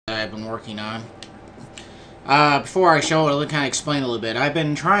I've been working on. Before I show it, I'll kind of explain a little bit. I've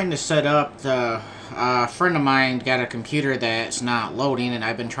been trying to set up the... a friend of mine got a computer that's not loading, and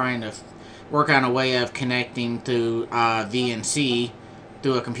I've been trying to work on a way of connecting through VNC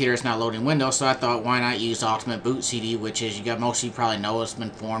through a computer that's not loading Windows, so I thought, why not use Ultimate Boot CD, which is, most of you probably know, it's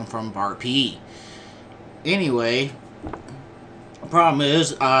been formed from BART PE. Anyway, the problem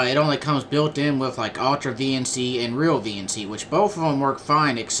is, it only comes built in with like Ultra VNC and Real VNC, which both of them work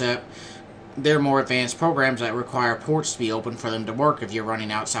fine, except they're more advanced programs that require ports to be open for them to work if you're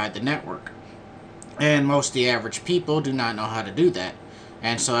running outside the network. And most of the average people do not know how to do that.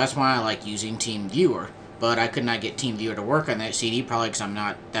 And so that's why I like using TeamViewer. But I could not get TeamViewer to work on that CD, probably because I'm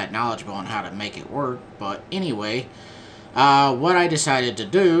not that knowledgeable on how to make it work. But anyway, what I decided to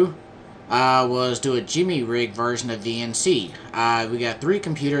do was do a Jimmy rig version of VNC. We got 3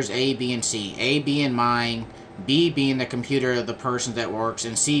 computers, A, B, and C. A being mine, B being the computer of the person that works,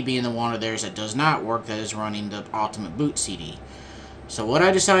 and C being the one of theirs that does not work, that is running the Ultimate Boot CD. So what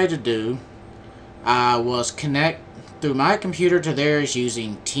I decided to do was connect through my computer to theirs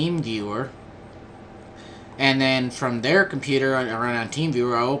using TeamViewer, and then from their computer run on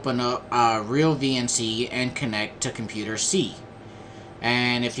TeamViewer, I open up Real VNC and connect to computer C.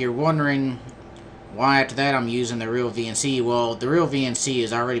 And if you're wondering why after that I'm using the Real VNC, well, the Real VNC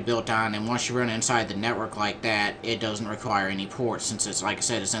is already built on, and once you run inside the network like that, it doesn't require any ports, since it's, like I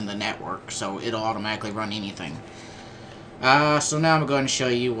said, it's in the network, so it'll automatically run anything. So now I'm going to show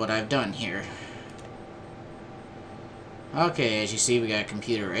you what I've done here. Okay, as you see, we got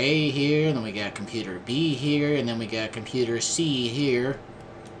computer A here, then we got computer B here, and then we got computer C here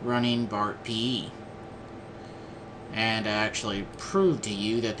running BART PE. And I actually proved to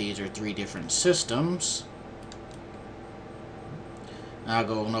you that these are 3 different systems. I'll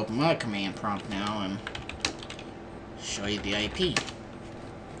go and open my command prompt now and show you the IP.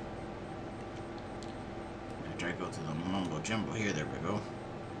 After I go through the mumbo jumbo here, there we go.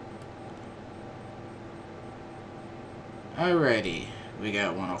 Alrighty, we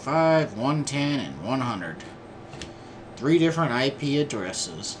got 105, 110, and 100. 3 different IP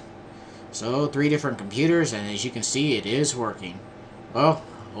addresses. So, 3 different computers, and as you can see, it is working. Well,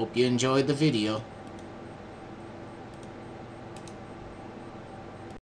 hope you enjoyed the video.